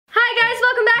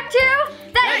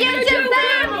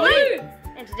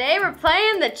Today we're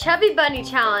playing the Chubby Bunny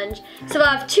Challenge. So we'll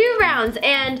have 2 rounds,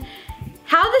 and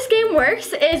how this game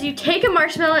works is you take a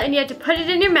marshmallow and you have to put it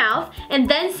in your mouth and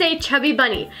then say Chubby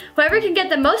Bunny. Whoever can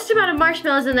get the most amount of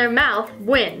marshmallows in their mouth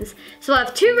wins. So we'll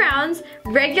have 2 rounds,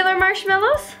 regular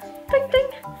marshmallows, ding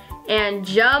ding, and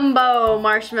jumbo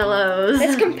marshmallows.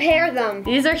 Let's compare them.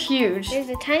 These are huge. There's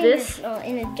a tiny marshmallow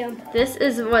in a jumbo. This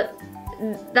is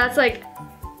that's like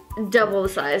double the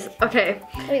size. Okay.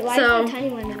 Wait, why so is there a tiny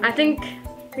one? I think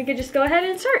we could just go ahead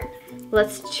and start.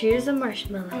 Let's choose a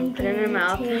marshmallow. Put it in our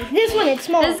mouth. This one, it's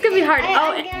small. This is gonna be hard.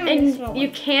 and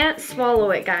you can't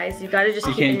swallow it, guys. You gotta just.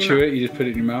 You can't chew it. You just put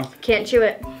it in your mouth. Can't chew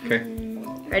it. Okay.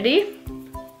 Ready?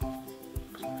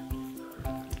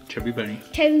 Chubby Bunny.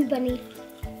 Chubby Bunny.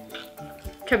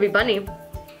 Chubby Bunny.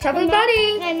 Chubby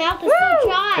Bunny. My mouth is so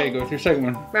dry. Okay, go with your second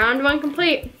one. Round 1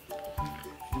 complete.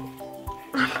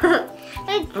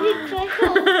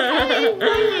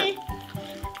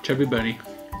 Chubby Bunny.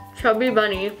 Chubby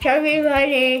Bunny. Chubby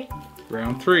Bunny.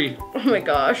 Round 3. Oh my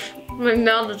gosh. My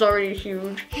mouth is already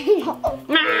huge. Chubby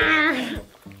Bunny.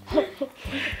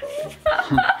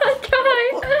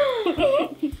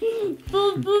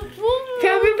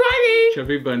 Chubby Bunny.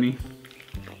 Chubby Bunny.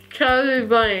 Chubby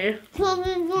Bunny. Oh,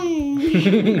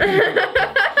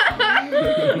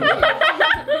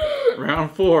 Round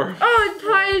 4. it's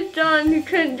probably done. You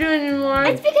couldn't do anymore.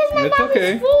 It's because my It's mouth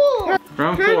okay. is full.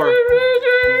 Round 4.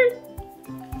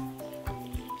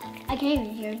 I can't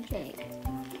even hear a thing.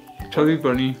 Chubby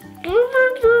Bunny.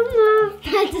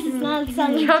 That does not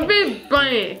sound like Chubby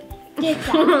Bunny.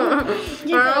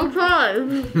 Round 5.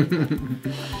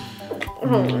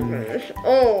 Oh my gosh.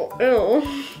 Oh, ew.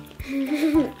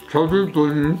 Chubby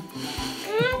Bunny.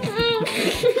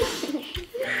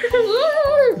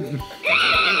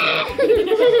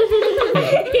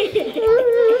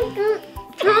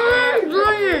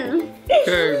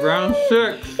 Okay, round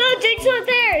 6. No, Jake's not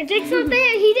there. Jake's not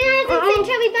there. He didn't have to say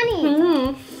Chubby Bunny.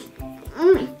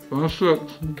 Round 6.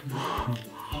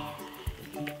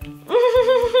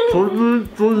 Chubby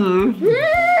Bunny.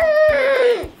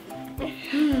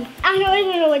 I don't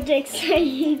even know what Jake's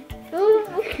saying.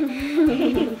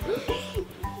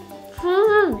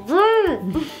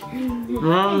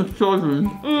 Round 7.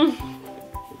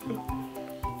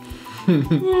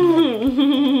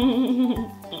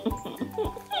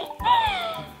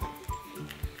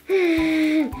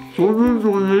 Chubby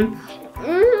Bunny.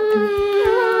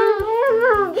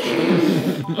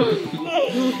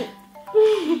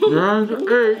 Round 8.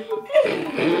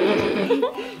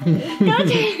 No,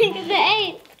 Jake's get the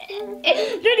 8.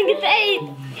 Jordan, get the 8.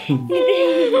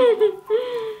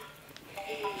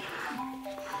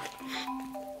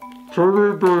 Chubby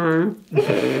Bunny.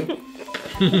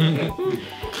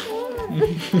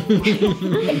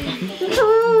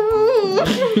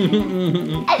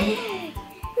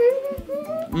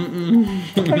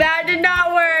 That did not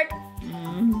work.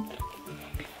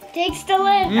 Jake's still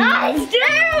in. Ah, it's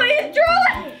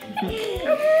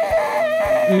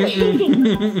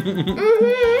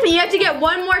You have to get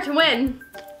 1 more to win.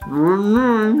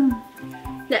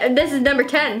 This is number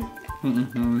 10.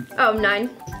 Oh, 9.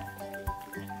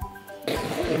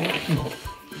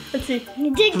 Let's see.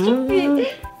 Jake's Woo!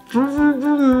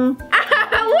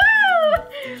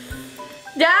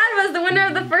 Dad was the winner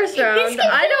of the first round.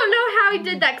 I don't know how he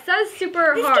did that because that was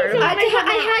super hard.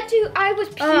 I was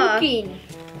puking.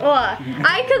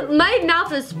 My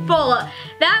mouth is full.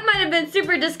 That might have been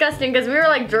super disgusting because we were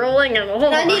like drooling and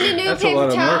I need a new That's a paper lot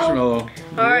of towel. marshmallow.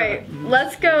 Alright,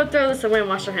 let's go throw this away and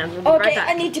wash our hands. We'll be right back.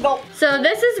 I need to go. So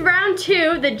this is round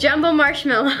 2, the jumbo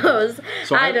marshmallows.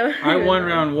 So I won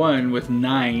round 1 with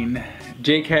 9.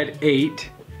 Jake had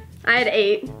 8. I had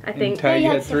 8, I think. And Ty,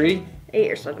 you had 3?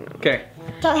 8 or something. Okay.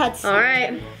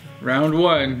 Alright. Round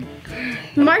 1.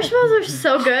 Marshmallows are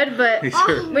so good, but These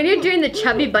are, when you're doing the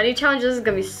Chubby Bunny challenge, this is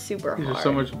gonna be super these hard. are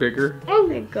so much bigger. Oh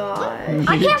my god.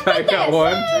 I can't Ty fit got this.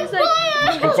 1. It's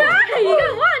like, Ty, you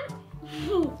got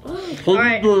 1.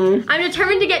 Alright, I'm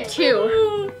determined to get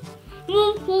 2.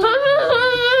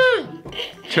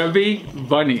 Chubby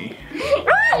Bunny.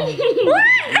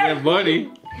 Yeah, buddy.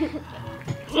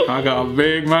 I got a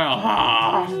big mouth.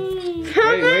 Ah.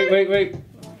 Wait.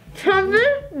 Chubby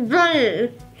Bunny.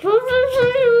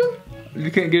 You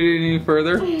can't get it any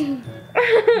further. This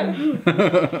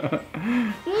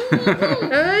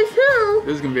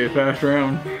is gonna be a fast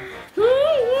round.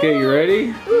 Okay, you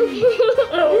ready?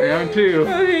 Round 2.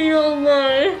 Oh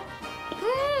my.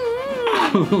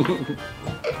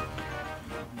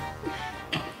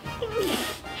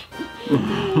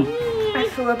 I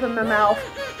threw up in my mouth.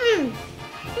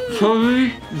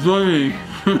 Chubby Bunny.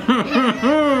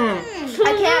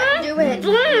 I can't do it.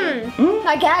 I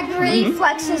My gag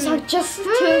reflexes are just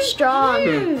too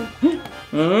strong.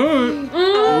 Alright.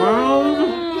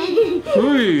 Round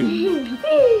 3.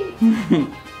 You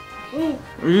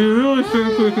really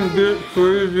think we can get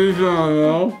 3 of these on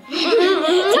now?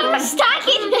 Stop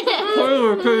stacking it!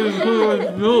 Tyler can't put on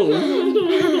those.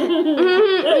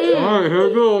 Alright, here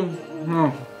we go.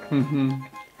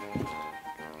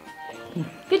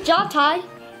 Good job, Ty.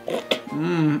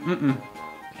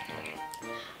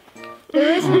 The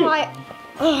reason why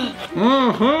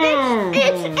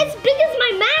it's big as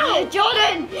my mouth.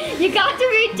 Jordan, you got to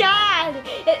read Dad.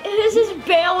 This is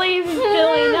barely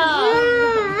filling up.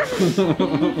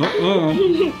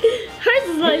 Hers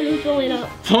is not even filling up.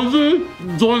 Something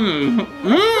done it.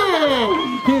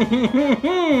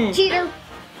 Cheater.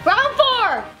 Round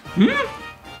 4.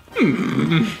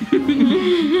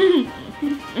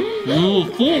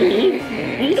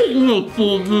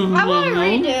 I want to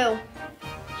redo.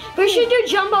 We should do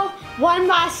Jumbo one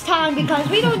last time because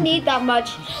we don't need that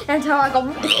much until I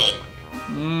go.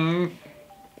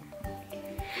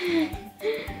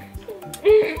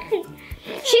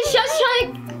 She's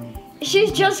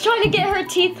just trying to get her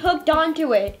teeth hooked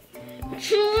onto it.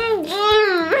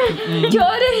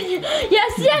 Jordan,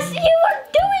 yes, you are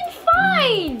doing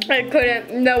fine. I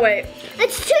couldn't. No way.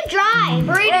 It's too dry.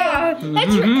 Burrito.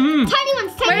 Tiny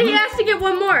ones. Wait, he has to get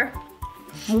one more.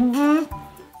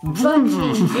 Try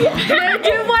to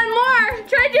do one more.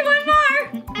 Try to do one more.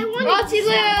 I want to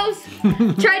lose.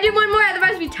 Try to do one more,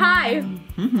 otherwise we tie.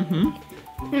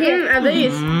 At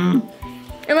least.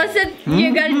 Unless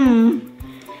you got.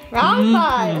 Round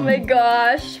 5. Oh my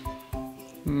gosh.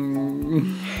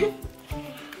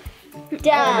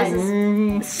 Dad.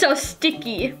 This is so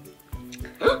sticky.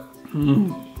 Oh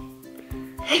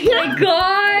my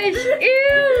gosh.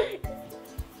 Ew.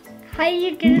 How are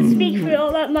you gonna speak for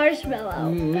all that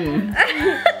marshmallow?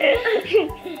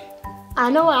 I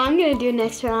know what I'm gonna do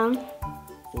next round.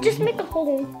 Just make a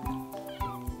hole.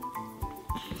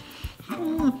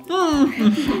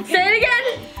 Say it again.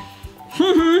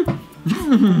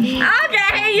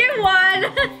 Okay, you won.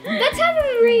 Let's have a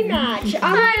rematch.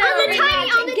 On the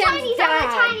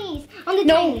tinies. Holy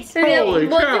We'll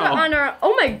do it cow. on our.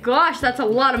 Oh my gosh, that's a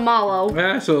lot of mallow.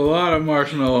 That's a lot of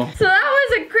marshmallow. So that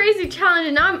was a crazy challenge,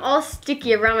 and now I'm all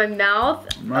sticky around my mouth.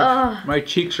 My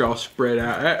cheeks are all spread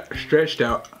out, stretched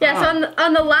out. Yeah, so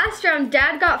on the last round,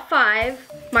 Dad got 5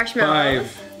 marshmallows.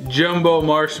 5 jumbo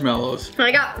marshmallows. And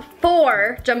I got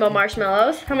 4 jumbo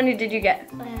marshmallows. How many did you get?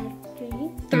 3?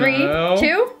 No.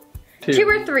 2? 2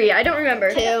 or 3? I don't remember.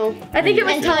 2. I think it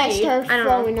was Until 3. I start I don't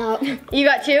throwing know. up. You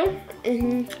got 2?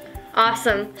 Mm-hmm.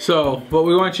 Awesome. So what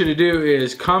we want you to do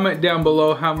is comment down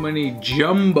below how many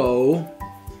jumbo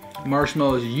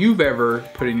marshmallows you've ever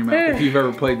put in your mouth if you've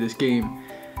ever played this game.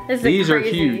 These are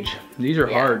huge. These are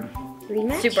hard.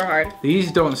 Rematch? Super hard.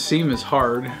 These don't seem as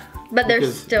hard. But they're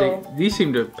because still. These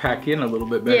seem to pack in a little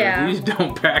bit better. Yeah. These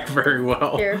don't pack very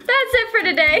well. Here. That's it for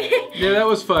today. Yeah, that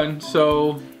was fun.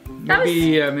 So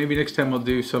maybe maybe next time we'll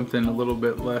do something a little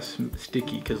bit less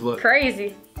sticky. Cause look.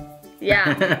 Crazy.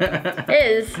 Yeah. It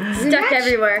is stuck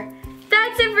everywhere.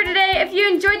 That's it for today. If you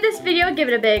enjoyed this video, give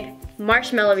it a big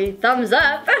marshmallowy thumbs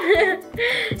up.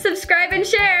 Subscribe and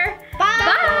share. Bye.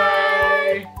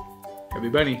 Bye. Happy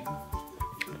bunny.